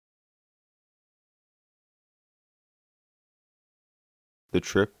The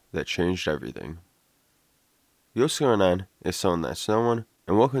trip that changed everything. Yo, what's going on? It's someone that's no one,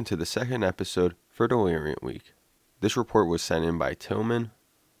 and welcome to the second episode for Deliriant Week. This report was sent in by Tillman.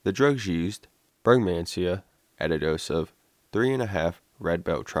 The drugs used: Brugmansia at a dose of 3.5 red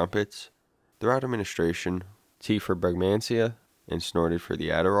belt trumpets. The route administration: T for Brugmansia and snorted for the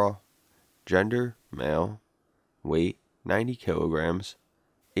Adderall. Gender: male. Weight: 90 kilograms.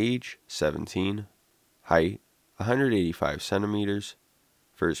 Age: 17. Height: 185 centimeters.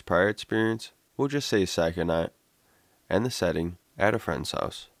 First prior experience: we'll just say psychonaut. And the setting: at a friend's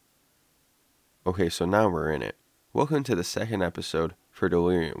house. Okay, so now we're in it. Welcome to the second episode for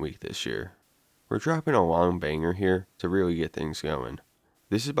Deliriant Week this year. We're dropping a long banger here to really get things going.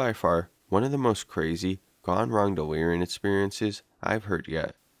 This is by far one of the most crazy, gone wrong delirium experiences I've heard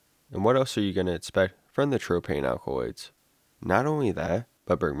yet. And what else are you going to expect from the tropane alkaloids? Not only that,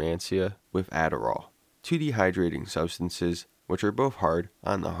 but Brugmansia with Adderall, two dehydrating substances which are both hard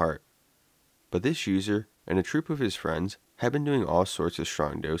on the heart. But this user and a troop of his friends had been doing all sorts of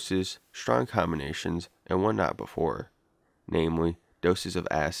strong doses, strong combinations, and whatnot before. Namely, doses of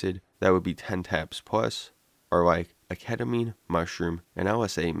acid that would be 10 taps plus, or like a ketamine, mushroom, and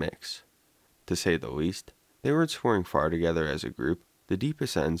LSA mix. To say the least, they were exploring far together as a group the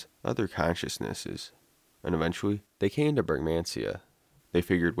deepest ends of their consciousnesses. And eventually, they came to Brugmansia. They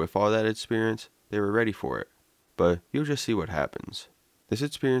figured with all that experience, they were ready for it. But you'll just see what happens. This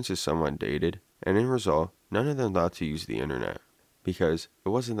experience is somewhat dated, and in result, none of them thought to use the internet, because it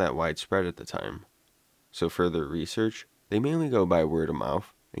wasn't that widespread at the time. So for their research, they mainly go by word of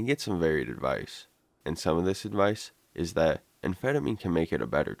mouth and get some varied advice. And some of this advice is that amphetamine can make it a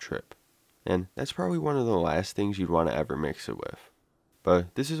better trip. And that's probably one of the last things you'd want to ever mix it with.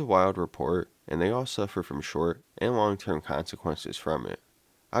 But this is a wild report, and they all suffer from short and long-term consequences from it.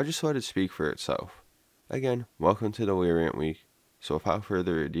 I'll just let it speak for itself. Again, welcome to Deliriant Week. So without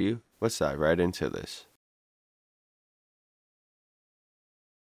further ado, let's dive right into this.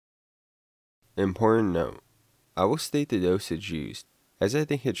 Important note: I will state the dosage used, as I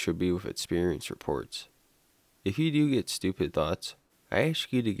think it should be with experience reports. If you do get stupid thoughts, I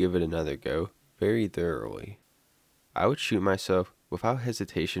ask you to give it another go very thoroughly. I would shoot myself without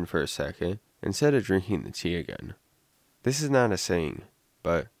hesitation for a second instead of drinking the tea again. This is not a saying,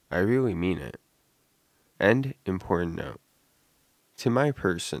 but I really mean it. And important note: to my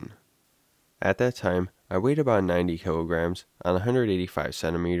person. At that time, I weighed about 90 kilograms on 185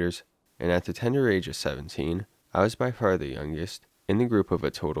 centimeters, and at the tender age of 17, I was by far the youngest in the group of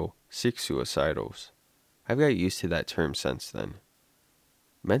a total 6 suicidals. I've got used to that term since then.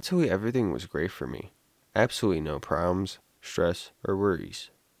 Mentally, everything was great for me. Absolutely no problems, stress, or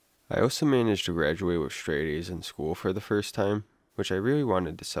worries. I also managed to graduate with straight A's in school for the first time, which I really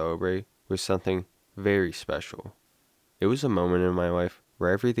wanted to celebrate with something very special. It was a moment in my life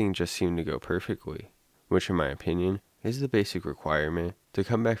where everything just seemed to go perfectly, which in my opinion is the basic requirement to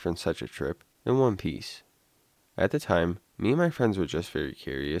come back from such a trip in one piece. At the time, me and my friends were just very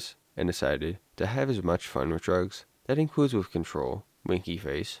curious and decided to have as much fun with drugs, that includes with control, winky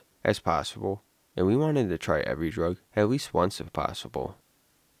face, as possible, and we wanted to try every drug at least once if possible.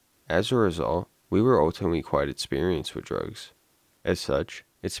 As a result, we were ultimately quite experienced with drugs. As such,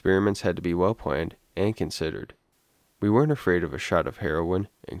 experiments had to be well planned and considered. We weren't afraid of a shot of heroin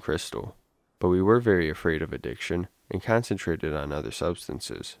and crystal, but we were very afraid of addiction and concentrated on other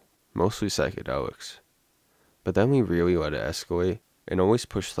substances, mostly psychedelics. But then we really let it escalate and always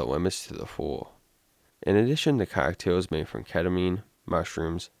pushed the limits to the full. In addition to cocktails made from ketamine,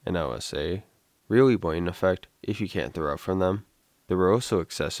 mushrooms, and LSA, really blatant effect if you can't throw up from them, there were also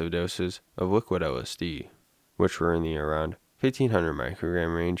excessive doses of liquid LSD, which were in the around 1500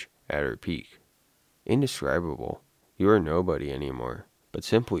 microgram range at our peak. Indescribable. You are nobody anymore, but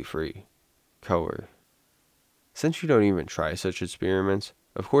simply free. Color. Since you don't even try such experiments,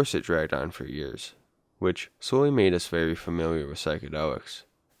 of course it dragged on for years, which slowly made us very familiar with psychedelics.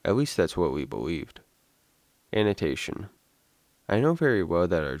 At least that's what we believed. Annotation. I know very well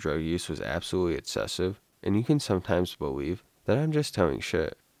that our drug use was absolutely excessive, and you can sometimes believe that I'm just telling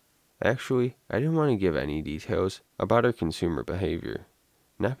shit. Actually, I didn't want to give any details about our consumer behavior.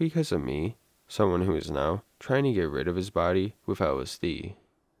 Not because of me, someone who is now trying to get rid of his body with LSD.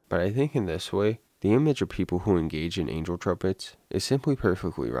 But I think in this way, the image of people who engage in angel trumpets is simply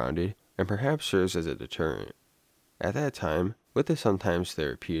perfectly rounded and perhaps serves as a deterrent. At that time, with the sometimes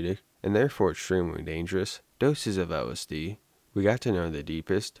therapeutic and therefore extremely dangerous doses of LSD, we got to know the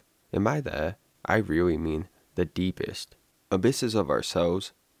deepest, and by that, I really mean the deepest, abysses of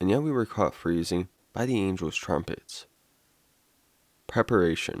ourselves, and yet we were caught freezing by the angel's trumpets.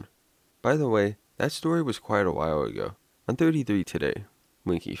 Preparation. By the way, that story was quite a while ago. I'm 33 today,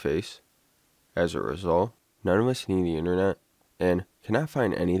 Winky face. As a result, none of us need the internet and cannot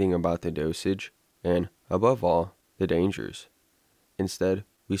find anything about the dosage and, above all, the dangers. Instead,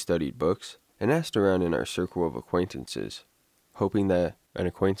 we studied books and asked around in our circle of acquaintances, hoping that an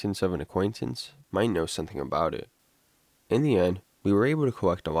acquaintance of an acquaintance might know something about it. In the end, we were able to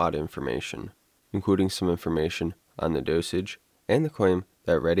collect a lot of information, including some information on the dosage and the claim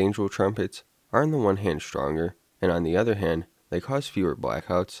that Red Angel trumpets are on the one hand stronger, and on the other hand, they cause fewer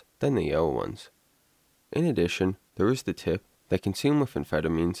blackouts than the yellow ones. In addition, there was the tip that consumed with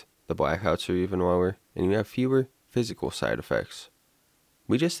amphetamines, the blackouts are even lower, and you have fewer physical side effects.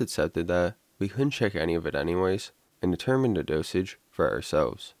 We just accepted that we couldn't check any of it anyways, and determined a dosage for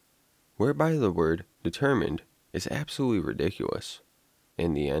ourselves. Whereby the word determined is absolutely ridiculous.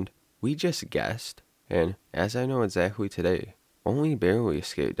 In the end, we just guessed, and as I know exactly today, only barely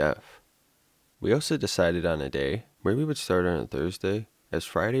escaped death. We also decided on a day where we would start on a Thursday, as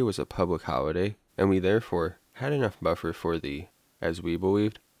Friday was a public holiday, and we therefore had enough buffer for the, as we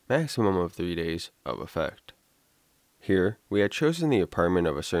believed, maximum of 3 days of effect. Here, we had chosen the apartment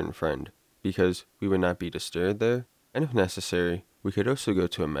of a certain friend, because we would not be disturbed there, and if necessary, we could also go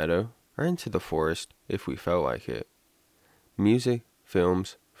to a meadow or into the forest if we felt like it. Music,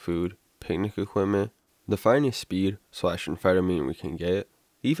 films, food, picnic equipment, the finest speed/amphetamine we can get,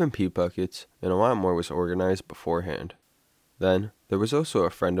 even pee buckets, and a lot more was organized beforehand. Then, there was also a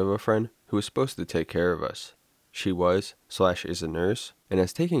friend of a friend who was supposed to take care of us. She was/is a nurse, and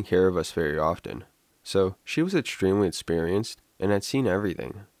has taken care of us very often. So, she was extremely experienced and had seen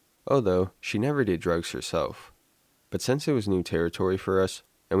everything, although she never did drugs herself. But since it was new territory for us,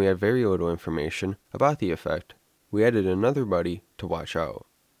 and we had very little information about the effect, we added another buddy to watch out.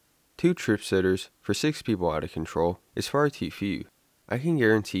 2 trip sitters for 6 people out of control is far too few. I can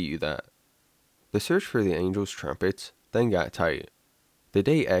guarantee you that. The search for the Angel's trumpets then got tight. The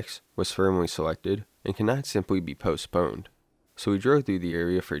day X was firmly selected and cannot simply be postponed, so we drove through the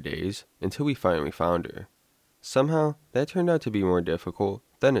area for days until we finally found her. Somehow, that turned out to be more difficult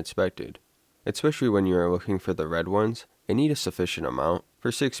than expected, especially when you are looking for the red ones and need a sufficient amount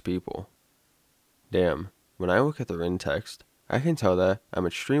for 6 people. Damn, when I look at the written text, I can tell that I'm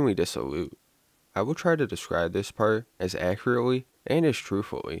extremely dissolute. I will try to describe this part as accurately and as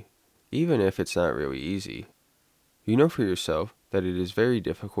truthfully, even if it's not really easy. You know for yourself that it is very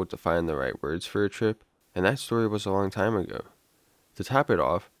difficult to find the right words for a trip, and that story was a long time ago. To top it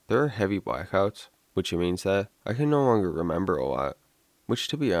off, there are heavy blackouts, which means that I can no longer remember a lot, which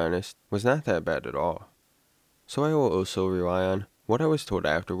to be honest, was not that bad at all. So I will also rely on what I was told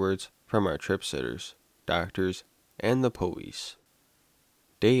afterwards from our trip sitters, doctors, and the police.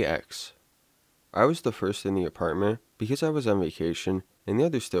 Day X. I was the first in the apartment because I was on vacation and the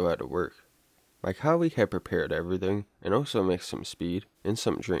others still had to work. My colleague had prepared everything and also mixed some speed and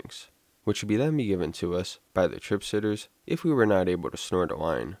some drinks, which would then be given to us by the trip sitters if we were not able to snort a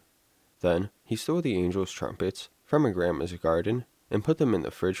line. Then he stole the Angel's trumpets from a grandma's garden and put them in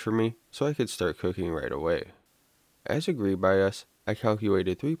the fridge for me so I could start cooking right away. As agreed by us, I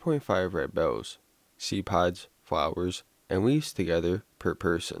calculated 3.5 red bells, seed pods, flowers, and leaves together per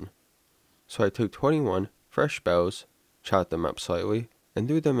person. So I took 21 fresh bells, chopped them up slightly, and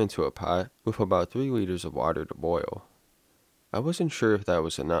threw them into a pot with about 3 liters of water to boil. I wasn't sure if that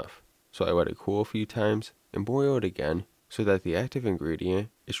was enough, so I let it cool a few times and boil it again so that the active ingredient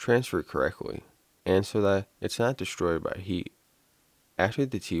is transferred correctly, and so that it's not destroyed by heat. After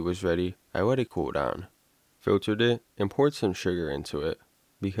the tea was ready, I let it cool down, filtered it, and poured some sugar into it,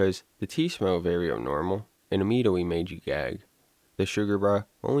 because the tea smelled very abnormal and immediately made you gag. The sugar brought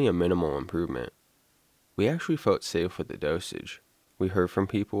only a minimal improvement. We actually felt safe with the dosage. We heard from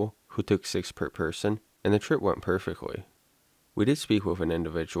people who took 6 per person, and the trip went perfectly. We did speak with an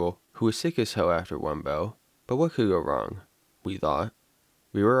individual who was sick as hell after 1 bell, but what could go wrong? We thought.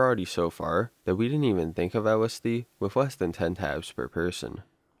 We were already so far that we didn't even think of LSD with less than 10 tabs per person.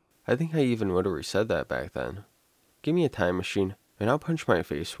 I think I even literally said that back then. Give me a time machine, and I'll punch my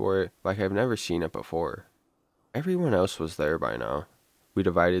face for it like I've never seen it before. Everyone else was there by now. We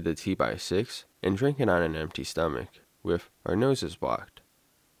divided the tea by 6 and drank it on an empty stomach, with our noses blocked.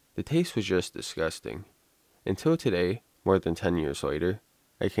 The taste was just disgusting. Until today, more than 10 years later,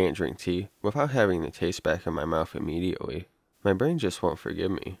 I can't drink tea without having the taste back in my mouth immediately. My brain just won't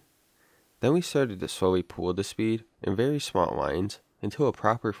forgive me. Then we started to slowly pull the speed in very small lines until a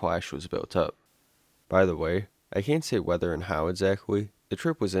proper flash was built up. By the way, I can't say whether and how exactly the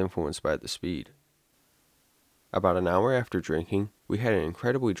trip was influenced by the speed. About an hour after drinking, we had an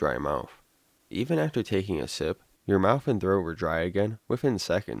incredibly dry mouth. Even after taking a sip, your mouth and throat were dry again within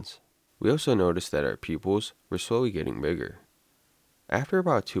seconds. We also noticed that our pupils were slowly getting bigger. After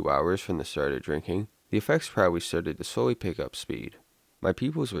about 2 hours from the start of drinking, the effects probably started to slowly pick up speed. My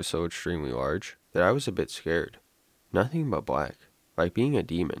pupils were so extremely large that I was a bit scared. Nothing but black, like being a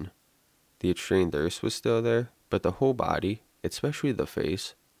demon. The extreme thirst was still there, but the whole body, especially the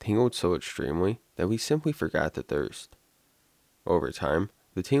face, tingled so extremely that we simply forgot the thirst. Over time,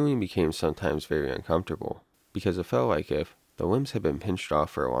 the tingling became sometimes very uncomfortable, because it felt like if the limbs had been pinched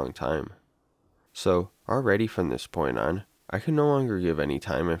off for a long time. So, already from this point on, I could no longer give any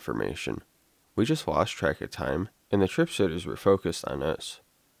time information. We just lost track of time, and the trip sitters were focused on us,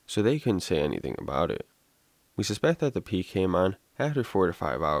 so they couldn't say anything about it. We suspect that the peak came on after 4 to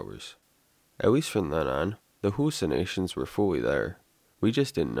 5 hours. At least from then on, the hallucinations were fully there. We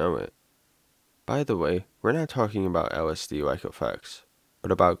just didn't know it. By the way, we're not talking about LSD-like effects,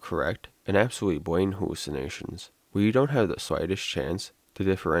 but about correct and absolutely blatant hallucinations, where you don't have the slightest chance to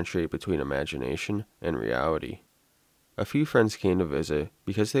differentiate between imagination and reality. A few friends came to visit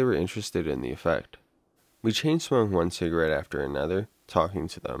because they were interested in the effect. We chain smoked one cigarette after another, talking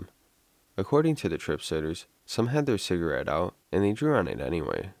to them. According to the trip sitters, some had their cigarette out and they drew on it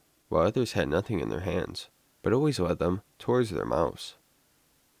anyway, while others had nothing in their hands, but always led them towards their mouths.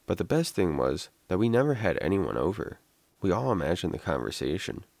 But the best thing was that we never had anyone over. We all imagined the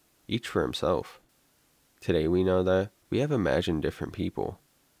conversation, each for himself. Today we know that we have imagined different people,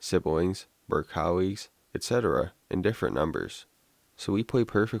 siblings, work colleagues, etc. in different numbers, so we play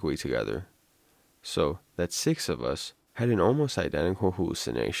perfectly together. So that 6 of us had an almost identical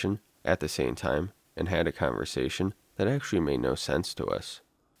hallucination at the same time and had a conversation that actually made no sense to us.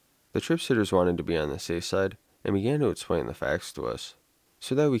 The trip sitters wanted to be on the safe side and began to explain the facts to us,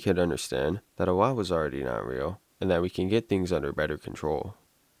 so that we could understand that a lot was already not real and that we can get things under better control.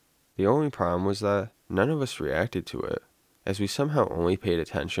 The only problem was that none of us reacted to it, as we somehow only paid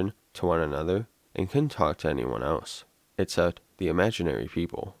attention to one another and couldn't talk to anyone else, except the imaginary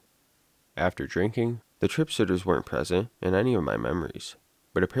people. After drinking, the trip sitters weren't present in any of my memories,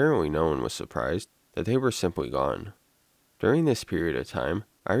 but apparently no one was surprised that they were simply gone. During this period of time,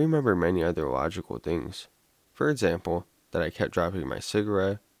 I remember many other logical things. For example, that I kept dropping my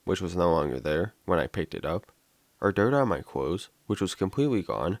cigarette, which was no longer there when I picked it up, or dirt on my clothes, which was completely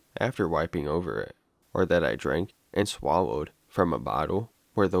gone after wiping over it, or that I drank and swallowed from a bottle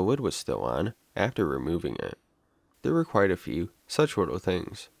where the lid was still on after removing it. There were quite a few such little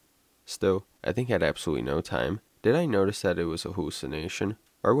things. Still, I think at absolutely no time did I notice that it was a hallucination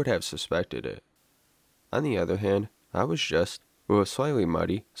or would have suspected it. On the other hand, I was just, with a slightly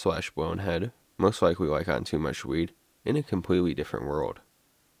muddy/blown head, most likely like on too much weed, in a completely different world.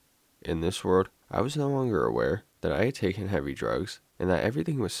 In this world, I was no longer aware that I had taken heavy drugs and that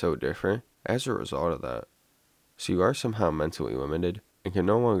everything was so different as a result of that. So you are somehow mentally limited and can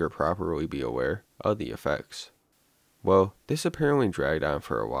no longer properly be aware of the effects. Well, this apparently dragged on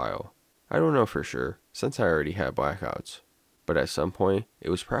for a while. I don't know for sure, since I already had blackouts, but at some point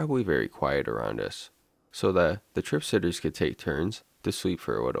it was probably very quiet around us, so that the trip sitters could take turns to sleep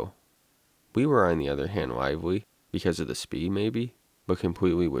for a little. We were on the other hand lively, because of the speed maybe, but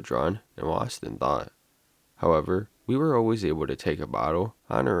completely withdrawn and lost in thought. However, we were always able to take a bottle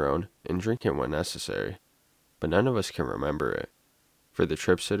on our own and drink it when necessary, but none of us can remember it. For the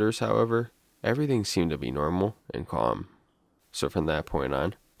trip sitters, however, everything seemed to be normal and calm. So from that point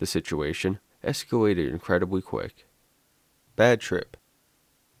on, the situation escalated incredibly quick. Bad trip.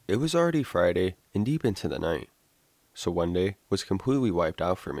 It was already Friday and deep into the night, so one day was completely wiped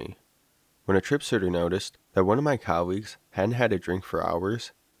out for me. When a trip sitter noticed that one of my colleagues hadn't had a drink for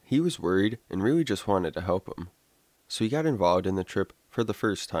hours, he was worried and really just wanted to help him. So he got involved in the trip for the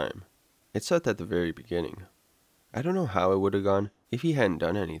first time. It set at the very beginning. I don't know how it would have gone if he hadn't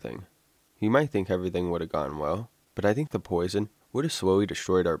done anything. You might think everything would have gone well, but I think the poison would have slowly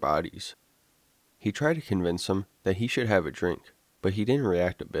destroyed our bodies. He tried to convince him that he should have a drink, but he didn't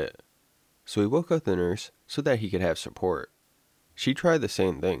react a bit. So he woke up the nurse so that he could have support. She tried the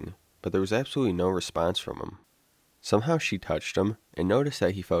same thing, but there was absolutely no response from him. Somehow she touched him and noticed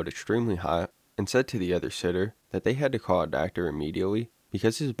that he felt extremely hot and said to the other sitter that they had to call a doctor immediately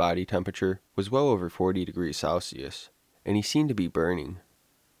because his body temperature was well over 40 degrees Celsius, and he seemed to be burning.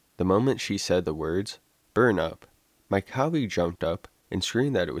 The moment she said the words, "burn up," my colleague jumped up and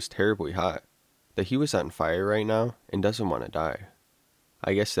screamed that it was terribly hot, that he was on fire right now and doesn't want to die.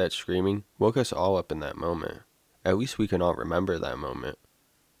 I guess that screaming woke us all up in that moment. At least we can all remember that moment.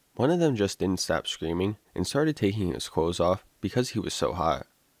 One of them just didn't stop screaming and started taking his clothes off because he was so hot.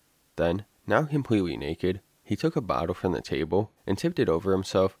 Then, now completely naked, he took a bottle from the table and tipped it over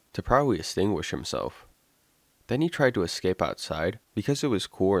himself to probably extinguish himself. Then he tried to escape outside because it was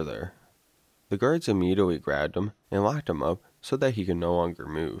cooler there. The guards immediately grabbed him and locked him up so that he could no longer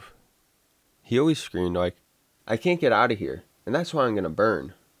move. He always screamed like, "I can't get out of here, and that's why I'm gonna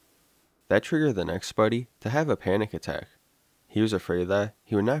burn." That triggered the next buddy to have a panic attack. He was afraid that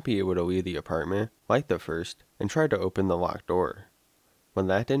he would not be able to leave the apartment like the first and tried to open the locked door. When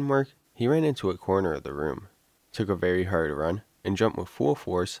that didn't work, he ran into a corner of the room, took a very hard run, and jumped with full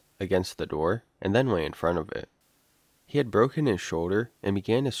force against the door and then lay in front of it. He had broken his shoulder and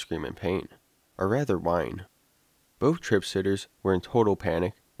began to scream in pain, or rather whine. Both trip sitters were in total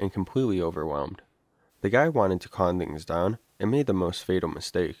panic and completely overwhelmed. The guy wanted to calm things down and made the most fatal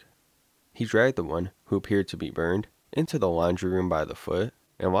mistake. He dragged the one who appeared to be burned into the laundry room by the foot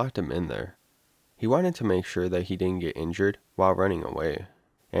and locked him in there. He wanted to make sure that he didn't get injured while running away,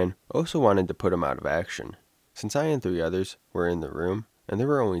 and also wanted to put him out of action, since I and 3 others were in the room and there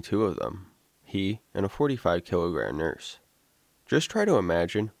were only 2 of them, he and a 45-kilogram nurse. Just try to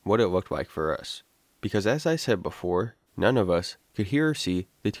imagine what it looked like for us, because as I said before, none of us could hear or see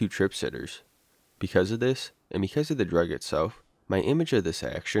the 2 trip sitters. Because of this, and because of the drug itself, my image of this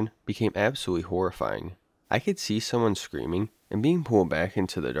action became absolutely horrifying. I could see someone screaming and being pulled back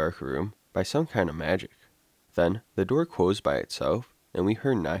into the dark room by some kind of magic. Then, the door closed by itself, and we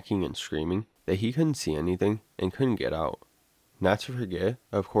heard knocking and screaming that he couldn't see anything and couldn't get out. Not to forget,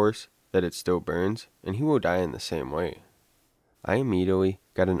 of course, that it still burns, and he will die in the same way. I immediately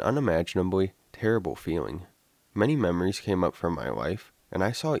got an unimaginably terrible feeling. Many memories came up from my life, and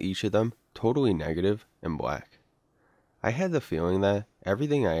I saw each of them totally negative and black. I had the feeling that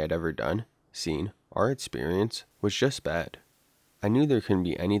everything I had ever done, seen, or experienced was just bad. I knew there couldn't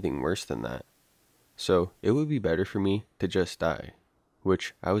be anything worse than that. So it would be better for me to just die,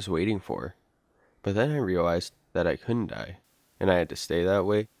 which I was waiting for. But then I realized that I couldn't die, and I had to stay that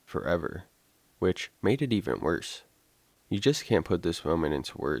way forever, which made it even worse. You just can't put this moment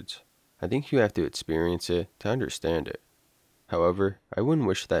into words. I think you have to experience it to understand it. However, I wouldn't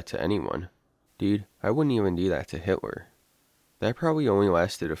wish that to anyone. Dude, I wouldn't even do that to Hitler. That probably only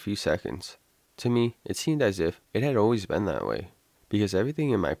lasted a few seconds. To me, it seemed as if it had always been that way, because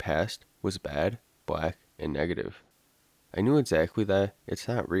everything in my past was bad, black, and negative. I knew exactly that it's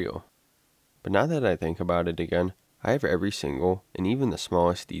not real. But now that I think about it again, I have every single and even the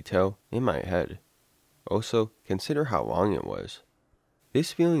smallest detail in my head. Also, consider how long it was.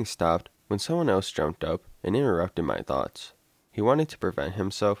 This feeling stopped when someone else jumped up and interrupted my thoughts. He wanted to prevent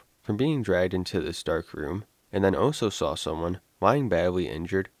himself from being dragged into this dark room, and then also saw someone lying badly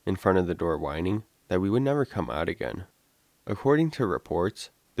injured in front of the door whining that we would never come out again. According to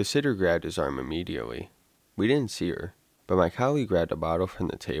reports, the sitter grabbed his arm immediately. We didn't see her, but my colleague grabbed a bottle from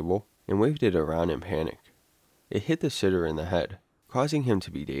the table and waved it around in panic. It hit the sitter in the head, causing him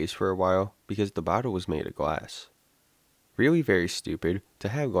to be dazed for a while because the bottle was made of glass. Really very stupid to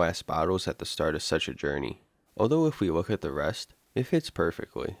have glass bottles at the start of such a journey, although if we look at the rest, it fits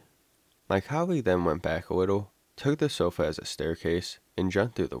perfectly. My colleague then went back a little, took the sofa as a staircase, and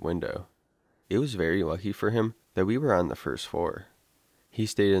jumped through the window. It was very lucky for him that we were on the first floor. He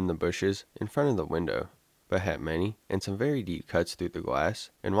stayed in the bushes in front of the window, but had many and some very deep cuts through the glass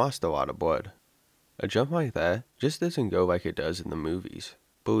and lost a lot of blood. A jump like that just doesn't go like it does in the movies,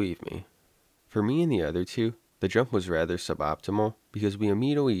 believe me. For me and the other 2, the jump was rather suboptimal because we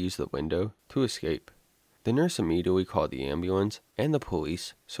immediately used the window to escape. The nurse immediately called the ambulance and the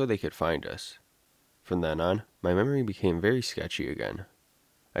police so they could find us. From then on, my memory became very sketchy again.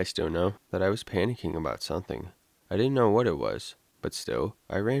 I still know that I was panicking about something. I didn't know what it was, but still,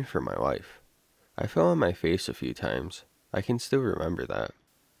 I ran for my life. I fell on my face a few times. I can still remember that.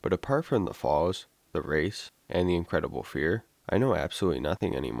 But apart from the falls, the race, and the incredible fear, I know absolutely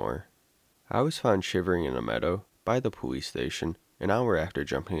nothing anymore. I was found shivering in a meadow by the police station an hour after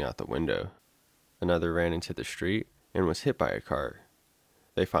jumping out the window. Another ran into the street and was hit by a car.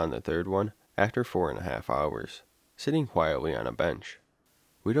 They found the third one after 4.5 hours, sitting quietly on a bench.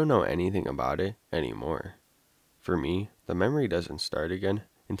 We don't know anything about it anymore. For me, the memory doesn't start again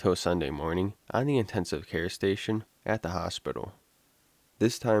until Sunday morning on the intensive care station at the hospital.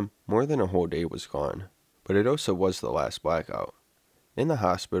 This time, more than a whole day was gone, but it also was the last blackout. In the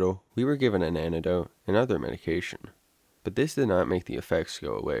hospital, we were given an antidote and other medication, but this did not make the effects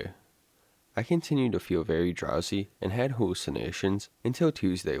go away. I continued to feel very drowsy and had hallucinations until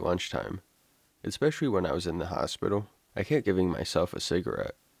Tuesday lunchtime. Especially when I was in the hospital, I kept giving myself a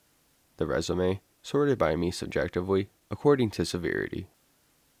cigarette. The resume, sorted by me subjectively, according to severity.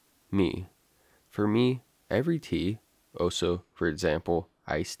 Me. For me, every tea, also, for example,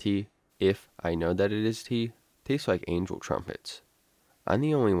 iced tea, if I know that it is tea, tastes like angel trumpets. I'm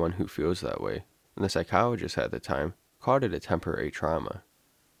the only one who feels that way, and the psychologist at the time called it a temporary trauma.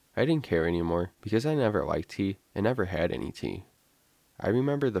 I didn't care anymore because I never liked tea and never had any tea. I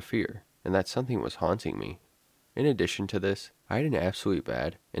remember the fear and that something was haunting me. In addition to this, I had an absolutely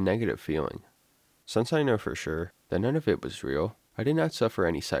bad and negative feeling. Since I know for sure that none of it was real, I did not suffer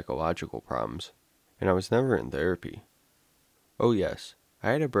any psychological problems, and I was never in therapy. Oh yes,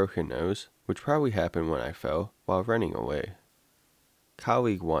 I had a broken nose, which probably happened when I fell while running away.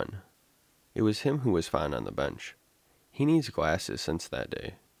 Colleague 1. It was him who was found on the bench. He needs glasses since that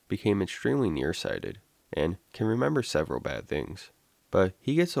day, became extremely nearsighted, and can remember several bad things. But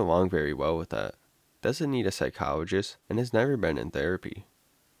he gets along very well with that, doesn't need a psychologist, and has never been in therapy.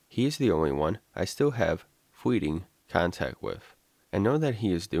 He is the only one I still have fleeting contact with, and know that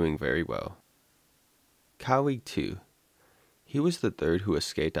he is doing very well. Colleague 2. He was the third who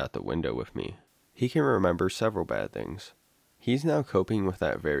escaped out the window with me. He can remember several bad things. He's now coping with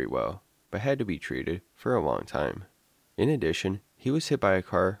that very well, but had to be treated for a long time. In addition, he was hit by a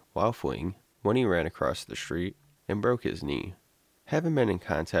car while fleeing when he ran across the street and broke his knee. Haven't been in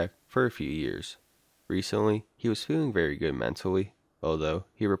contact for a few years. Recently, he was feeling very good mentally, although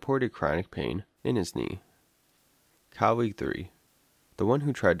he reported chronic pain in his knee. Colleague 3. The one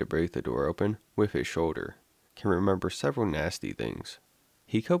who tried to break the door open with his shoulder, can remember several nasty things.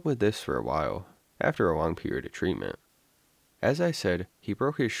 He coped with this for a while, after a long period of treatment. As I said, he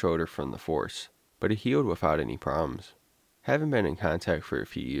broke his shoulder from the force, but it healed without any problems. Haven't been in contact for a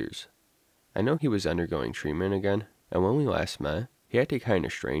few years. I know he was undergoing treatment again, and when we last met, he acted kinda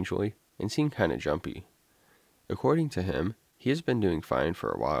strangely and seemed kinda jumpy. According to him, he has been doing fine for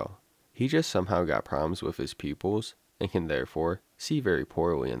a while. He just somehow got problems with his pupils and can therefore see very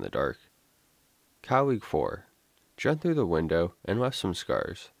poorly in the dark. Colleague 4. Jumped through the window and left some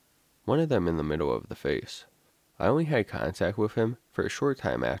scars, one of them in the middle of the face. I only had contact with him for a short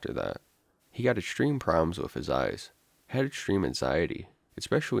time after that. He got extreme problems with his eyes, had extreme anxiety,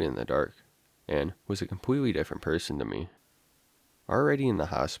 especially in the dark, and was a completely different person to me. Already in the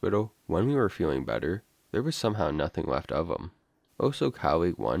hospital, when we were feeling better, there was somehow nothing left of him. Also,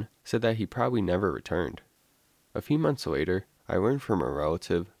 Colleague 1 said that he probably never returned. A few months later, I learned from a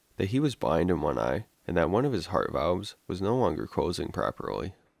relative that he was blind in one eye and that one of his heart valves was no longer closing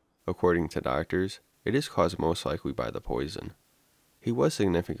properly. According to doctors, it is caused most likely by the poison. He was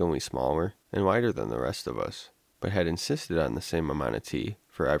significantly smaller and lighter than the rest of us, but had insisted on the same amount of tea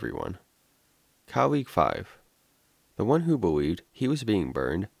for everyone. Colleague 5. The one who believed he was being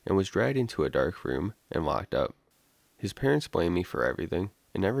burned and was dragged into a dark room and locked up. His parents blamed me for everything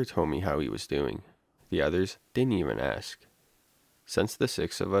and never told me how he was doing. The others didn't even ask. Since the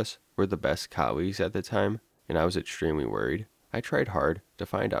 6 of us were the best colleagues at the time, and I was extremely worried, I tried hard to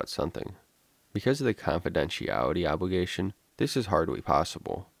find out something. Because of the confidentiality obligation, this is hardly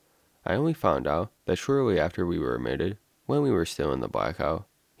possible. I only found out that shortly after we were admitted, when we were still in the blackout,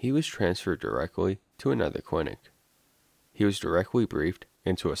 he was transferred directly to another clinic. He was directly briefed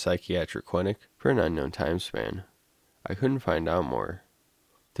into a psychiatric clinic for an unknown time span. I couldn't find out more.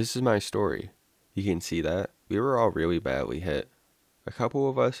 This is my story. You can see that we were all really badly hit. A couple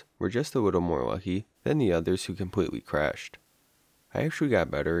of us were just a little more lucky than the others who completely crashed. I actually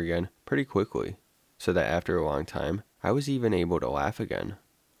got better again pretty quickly, so that after a long time, I was even able to laugh again.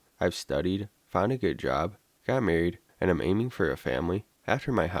 I've studied, found a good job, got married, and am aiming for a family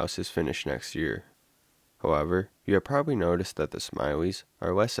after my house is finished next year. However, you have probably noticed that the smileys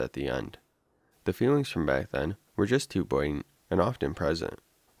are less at the end. The feelings from back then were just too blatant and often present,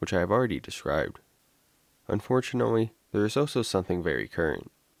 which I have already described. Unfortunately, there is also something very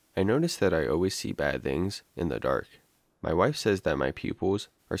current. I notice that I always see bad things in the dark. My wife says that my pupils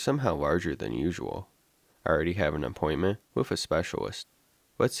are somehow larger than usual. I already have an appointment with a specialist.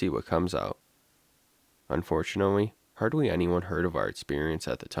 Let's see what comes out. Unfortunately, hardly anyone heard of our experience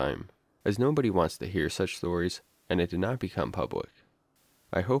at the time, as nobody wants to hear such stories, and it did not become public.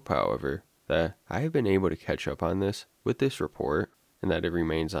 I hope, however, that I have been able to catch up on this with this report, and that it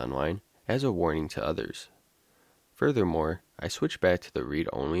remains online as a warning to others. Furthermore, I switched back to the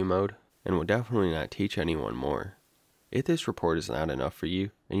read-only mode, and will definitely not teach anyone more. If this report is not enough for you,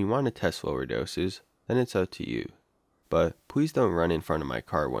 and you want to test lower doses, then it's up to you. But please don't run in front of my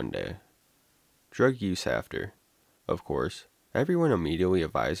car one day. Drug use after. Of course, everyone immediately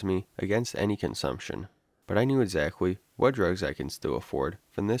advised me against any consumption, but I knew exactly what drugs I can still afford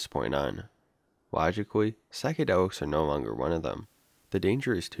from this point on. Logically, psychedelics are no longer one of them. The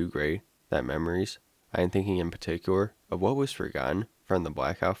danger is too great that memories, I am thinking in particular of what was forgotten from the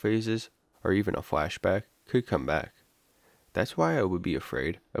blackout phases, or even a flashback, could come back. That's why I would be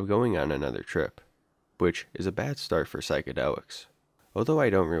afraid of going on another trip, which is a bad start for psychedelics. Although I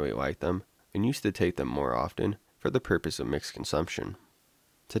don't really like them, and used to take them more often for the purpose of mixed consumption.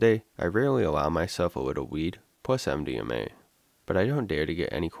 Today, I rarely allow myself a little weed, plus MDMA, but I don't dare to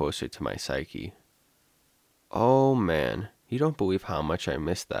get any closer to my psyche. Oh man, you don't believe how much I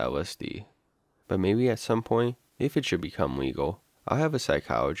miss the LSD. But maybe at some point, if it should become legal, I'll have a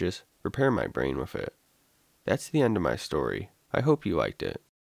psychologist repair my brain with it. That's the end of my story. I hope you liked it.